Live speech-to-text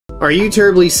Are you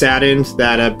terribly saddened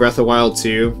that Breath of the Wild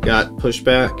 2 got pushed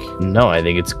back? No, I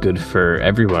think it's good for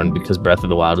everyone because Breath of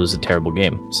the Wild was a terrible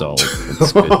game. So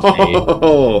it's good.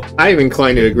 Oh, I'm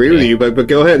inclined to agree with you, but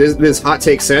go ahead. This hot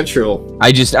take central.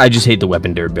 I just hate the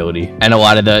weapon durability, and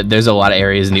there's a lot of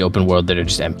areas in the open world that are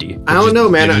just empty. I don't know,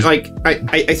 man.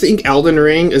 I think Elden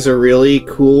Ring is a really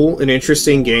cool and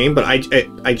interesting game, but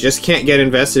I just can't get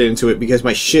invested into it because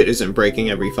my shit isn't breaking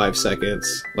every 5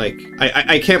 seconds. Like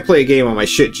I can't play a game when my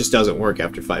shit just doesn't work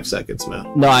after 5 seconds,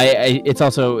 man. No, it's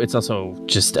also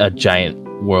just a giant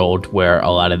world where a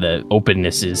lot of the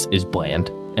openness is bland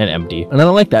and empty, and I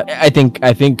don't like that. I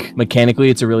think mechanically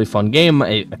it's a really fun game.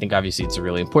 I think obviously it's a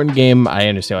really important game. I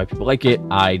understand why people like it.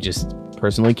 I just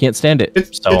personally can't stand it.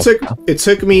 It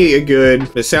took me a good.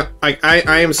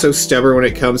 I am so stubborn when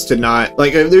it comes to not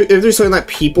like if there's something that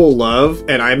people love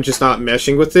and I'm just not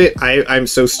meshing with it. I'm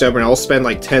so stubborn. I'll spend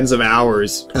like tens of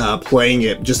hours playing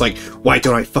it, just like why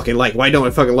don't I fucking like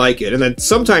it? And then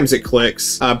sometimes it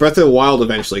clicks. Breath of the Wild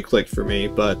eventually clicked for me,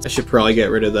 but I should probably get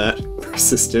rid of that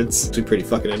persistence. It's pretty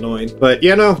fucking annoying. But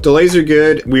yeah, no, delays are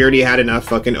good. We already had enough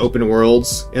fucking open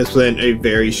worlds. It's been a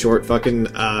very short fucking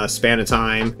span of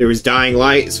time. There was Dying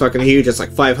Light, it's fucking huge. It's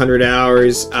like 500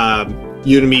 hours.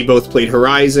 You and me both played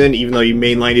Horizon, even though you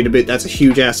mainlined it a bit. That's a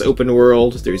huge ass open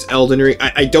world. There's Elden Ring.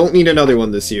 I don't need another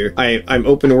one this year. I'm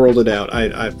open worlded out.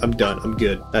 I'm done. I'm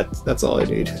good. That's all I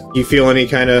need. You feel any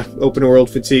kind of open world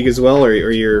fatigue as well, or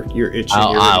you're itching?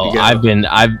 I've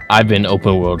been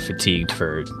open world fatigued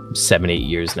for 7-8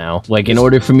 years now. Like in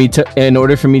order for me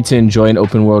to enjoy an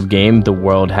open world game, the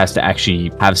world has to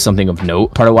actually have something of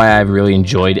note. Part of why I've really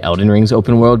enjoyed Elden Ring's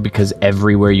open world, because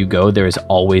everywhere you go there is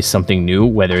always something new,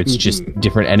 whether it's just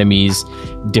different enemies,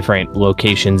 different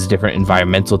locations, different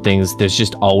environmental things. There's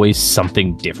just always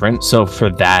something different. So for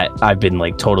that, I've been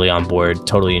like totally on board,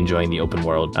 totally enjoying the open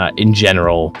world. In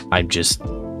general, I'm just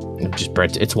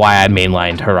burnt. It's why I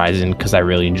mainlined Horizon, because I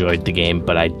really enjoyed the game,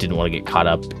 but I didn't want to get caught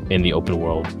up in the open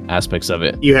world aspects of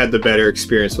it. You had the better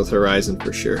experience with Horizon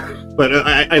for sure. But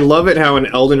I love it how in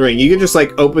Elden Ring, you can just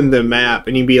like open the map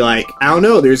and you'd be like, I don't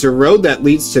know, there's a road that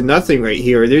leads to nothing right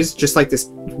here. There's just like this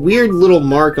weird little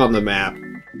mark on the map.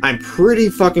 I'm pretty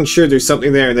fucking sure there's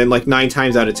something there, and then like 9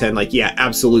 times out of 10, like, yeah,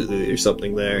 absolutely, there's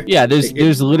something there. Yeah,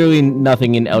 there's literally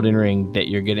nothing in Elden Ring that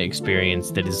you're gonna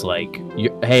experience that is like,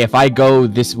 hey, if I go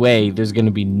this way, there's gonna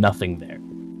be nothing there.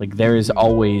 Like, there is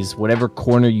always, whatever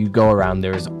corner you go around,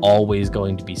 there is always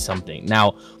going to be something.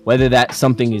 Now, whether that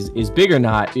something is big or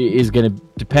not is going to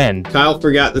depend. Kyle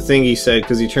forgot the thing he said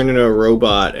because he turned into a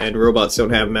robot, and robots don't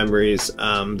have memories.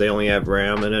 They only have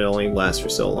RAM, and it only lasts for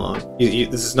so long.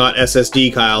 This is not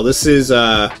SSD, Kyle. This is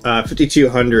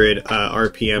 5200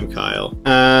 RPM, Kyle.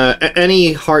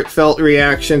 Any heartfelt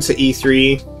reaction to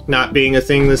E3 not being a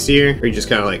thing this year? Or you just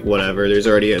kind of like, whatever, there's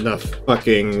already enough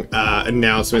fucking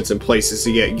announcements and places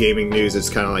to get gaming news. It's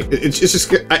kind of like, it's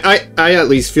just, I at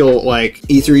least feel like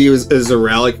E3 is a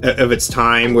relic of its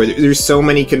time, where there's so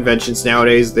many conventions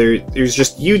nowadays. There's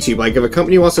just YouTube. Like, if a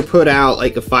company wants to put out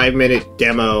like a 5-minute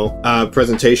demo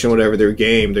presentation, whatever, their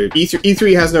game,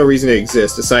 E3 has no reason to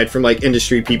exist aside from like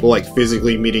industry people like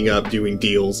physically meeting up, doing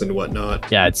deals and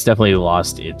whatnot. Yeah, it's definitely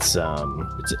lost its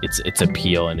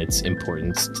appeal and its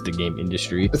importance to the game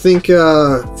industry. I think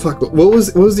fuck, what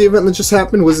was the event that just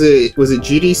happened? Was it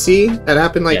GDC that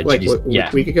happened like a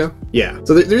week ago? Yeah.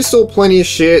 So there's still plenty of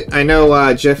shit. I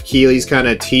know Jeff Keighley's kind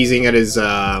of teasing at his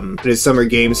Summer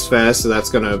Games Fest, so that's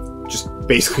gonna just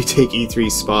basically take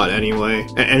E3's spot anyway.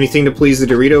 Anything to please the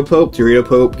Dorito Pope. Dorito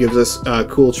Pope gives us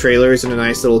cool trailers in a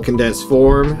nice little condensed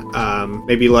form.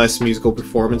 Maybe less musical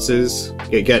performances.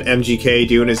 Get MGK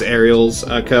doing his Aerials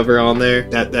cover on there.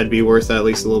 That'd be worth at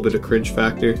least a little bit of cringe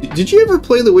factor. Did you ever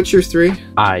play The Witcher 3?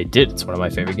 I did. It's one of my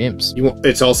favorite games.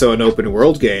 It's also an open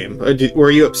world game.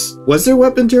 Was there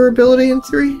weapon durability in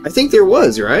 3? I think there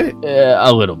was, right?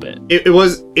 A little bit.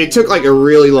 It took like a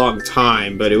really long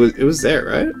time, but it was there,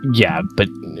 right? Yeah, but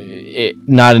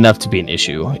not enough to be an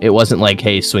issue. It wasn't like,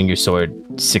 hey, swing your sword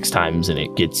 6 times and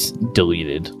it gets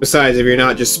deleted. Besides, if you're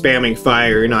not just spamming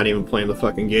fire, you're not even playing the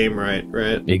fucking game right?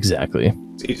 Exactly.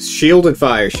 It's shield and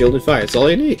fire. It's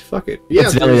all you need. Fuck it. Yeah,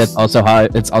 that's also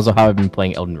how I've been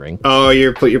playing Elden Ring. Oh,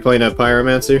 you're playing a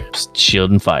pyromancer? Just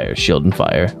shield and fire.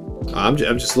 I'm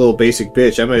just a little basic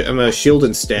bitch. I'm a shield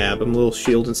and stab. I'm a little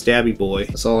shield and stabby boy.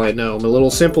 That's all I know. I'm a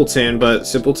little simpleton, but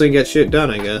simpleton gets shit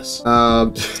done, I guess.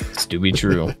 It do be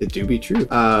true. It do be true.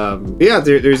 Yeah,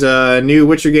 there's a new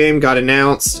Witcher game got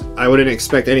announced. I wouldn't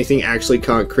expect anything actually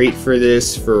concrete for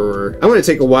this. I'm gonna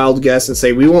take a wild guess and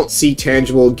say we won't see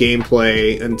tangible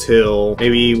gameplay until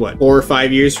maybe what, 4 or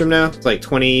 5 years from now. It's like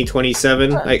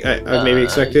 2027. I maybe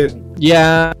expect it.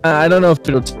 Yeah, I don't know if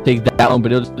it'll take that long,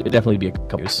 but it'll definitely be a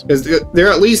couple years. Because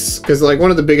they're at least, because like one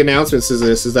of the big announcements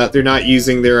is that they're not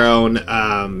using their own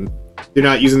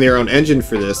engine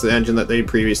for this. The engine that they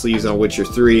previously used on Witcher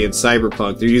 3 and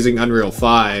Cyberpunk, they're using Unreal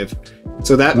 5.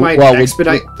 So that might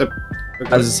expedite the. I was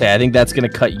gonna say, I think that's gonna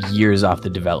cut years off the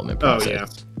development process. Oh yeah,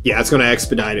 yeah, it's gonna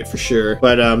expedite it for sure.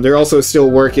 But they're also still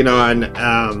working on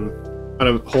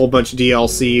a whole bunch of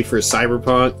DLC for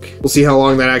Cyberpunk. We'll see how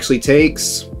long that actually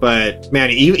takes. But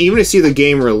man, even to see the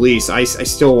game release, I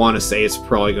still want to say it's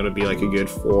probably going to be like a good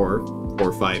 4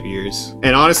 or 5 years.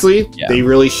 And honestly, they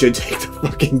really should take the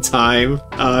fucking time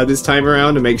this time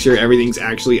around to make sure everything's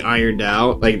actually ironed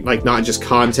out. Like not just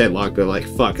content lock, but like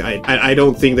fuck, I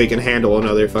don't think they can handle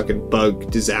another fucking bug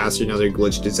disaster, another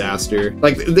glitch disaster.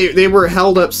 Like they were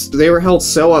held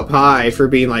so up high for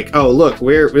being like, oh look,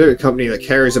 we're a company that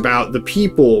cares about the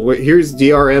people. Here's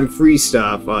DRM free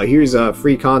stuff. Here's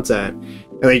free content.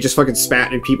 And they just fucking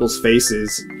spat in people's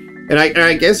faces. And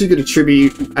I guess you could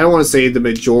attribute, I don't want to say the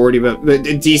majority, but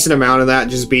a decent amount of that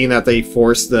just being that they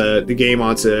forced the game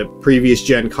onto previous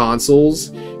gen consoles,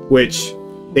 which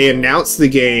they announced the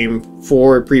game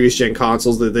for previous gen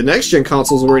consoles. The next gen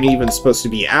consoles weren't even supposed to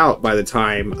be out by the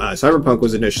time Cyberpunk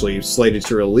was initially slated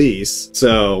to release.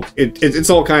 So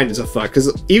it's all kinds of fuck,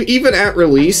 because even at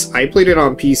release, I played it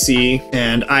on PC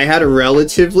and I had a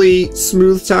relatively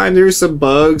smooth time. There were some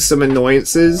bugs, some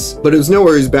annoyances, but it was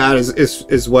nowhere as bad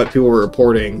as what people were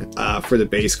reporting for the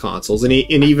base consoles. And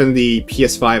even the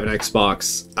PS5 and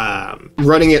Xbox,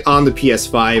 running it on the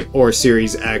PS5 or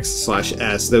Series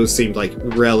X/S, those seemed like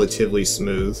relatively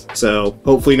smooth. So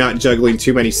hopefully not juggling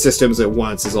too many systems at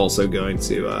once is also going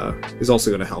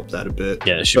to help that a bit.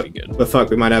 Yeah, it should be good. But fuck,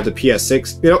 we might have the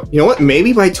PS6. You know what?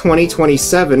 Maybe by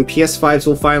 2027, PS5s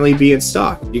will finally be in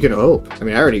stock. You can hope. I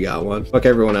mean, I already got one. Fuck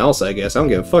everyone else, I guess. I don't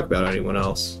give a fuck about anyone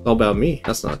else. It's all about me.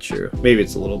 That's not true. Maybe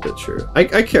it's a little bit true. I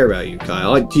care about you,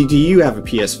 Kyle. Do you have a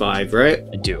PS5, right?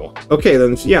 I do. Okay,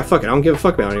 then yeah, fuck it. I don't give a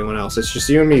fuck about anyone else. It's just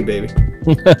you and me, baby.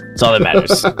 That's all that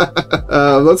matters.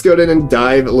 Let's go ahead and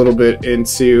dive a little bit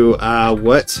into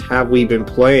what have we been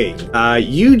playing.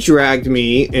 You dragged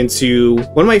me into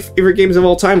one of my favorite games of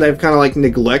all time that I've kind of like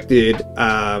neglected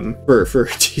for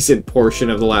a decent portion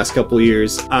of the last couple of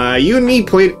years. You and me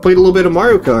played a little bit of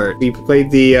Mario Kart. We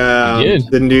played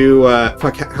the new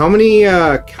fuck, how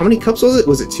many cups was it?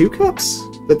 Was it 2 cups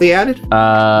that they added?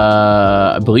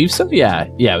 I believe so. Yeah,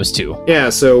 it was 2. Yeah,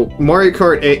 so Mario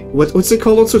Kart 8. What's it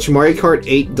called on Switch? Mario Kart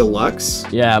 8 Deluxe.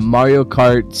 Yeah, Mario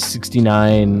Kart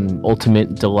 69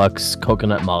 Ultimate Deluxe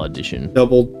Coconut Mall Edition.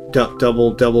 Double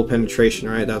penetration,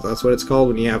 right? That's what it's called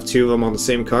when you have 2 of them on the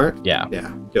same cart. Yeah,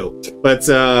 dope. But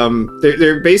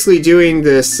they're basically doing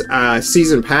this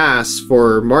season pass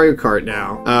for Mario Kart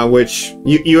now, which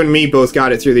you and me both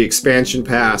got it through the expansion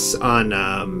pass on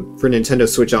for Nintendo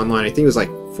Switch Online. I think it was like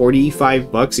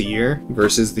 $45 a year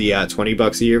versus the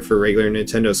 $20 a year for regular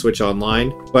Nintendo Switch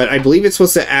Online. But I believe it's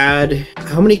supposed to add,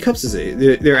 how many cups is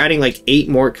it? They're adding like 8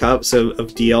 more cups of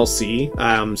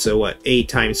DLC. So what, 8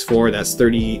 times 4, that's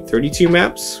 32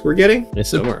 maps we're getting?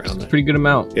 It's a pretty good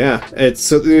amount. Yeah,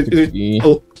 it's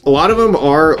a lot of them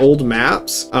are old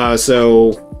maps.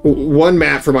 So one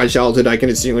map from my childhood I can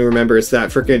distinctly remember is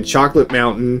that freaking Chocolate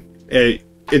Mountain.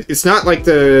 It's not like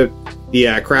the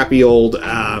crappy old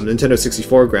Nintendo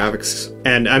 64 graphics,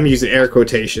 and I'm using air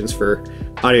quotations for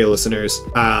audio listeners.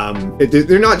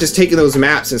 They're not just taking those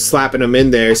maps and slapping them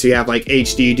in there so you have like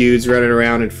HD dudes running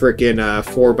around in frickin'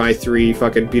 4x3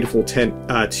 fucking beautiful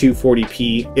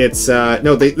 240p. It's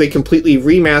no, they completely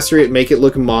remaster it, make it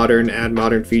look modern, add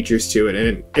modern features to it,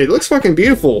 and it looks fucking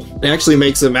beautiful. It actually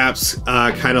makes the maps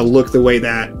kind of look the way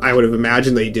that I would have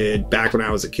imagined they did back when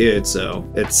I was a kid. So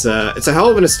it's a hell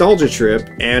of a nostalgia trip,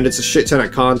 and it's a shit ton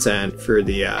of content for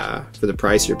the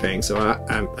price you're paying. So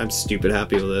I'm stupid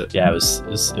happy with it. Yeah, it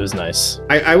was nice.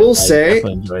 I will say,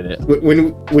 definitely enjoyed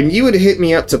it. When you would hit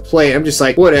me up to play, I'm just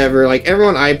like, whatever. Like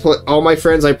everyone all my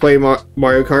friends I play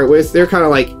Mario Kart with, they're kind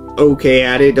of like okay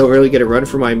at it, don't really get a run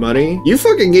for my money. You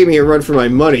fucking gave me a run for my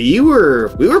money. We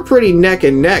were pretty neck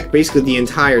and neck basically the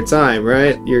entire time,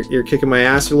 right? You're kicking my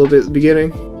ass for a little bit at the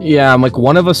beginning. Yeah, I'm like,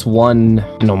 one of us won,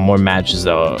 more matches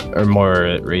though, or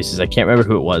more races. I can't remember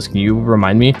who it was. Can you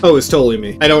remind me? Oh, it's totally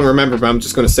me. I don't remember, but I'm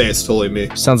just gonna say it's totally me.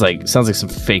 Sounds like some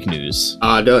fake news.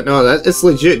 No, it's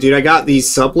legit, dude. I got these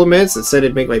supplements that said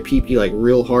it'd make my PP like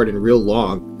real hard and real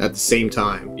long at the same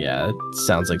time. Yeah, it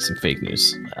sounds like some fake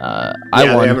news. I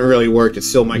won. They haven't really worked. It's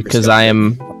still Microsoft. Because I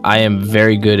am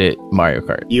very good at Mario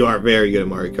Kart. You are very good at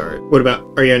Mario Kart. What about,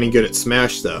 are you any good at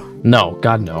Smash though? No,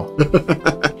 God no.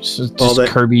 just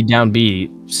Kirby down B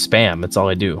spam. That's all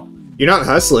I do. You're not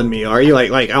hustling me, are you?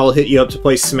 Like I'll hit you up to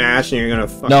play Smash, and you're gonna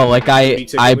fucking No, like I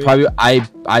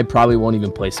me? probably won't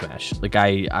even play Smash. Like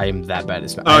I am that bad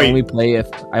at Smash. Oh, I only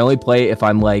play if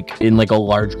I'm like in like a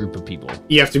large group of people.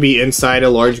 You have to be inside a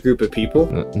large group of people.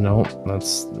 No,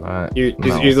 that's not. You're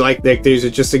no. like there's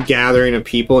just a gathering of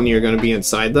people, and you're gonna be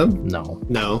inside them.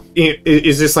 No.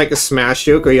 Is this like a Smash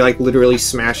joke? Are you like literally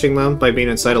smashing them by being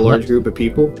inside a large group of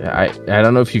people? I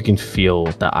don't know if you can feel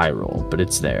the eye roll, but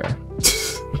it's there.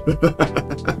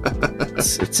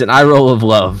 It's an eye roll of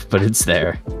love, but it's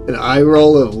there. An eye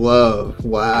roll of love.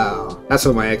 Wow. That's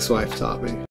what my ex-wife taught me.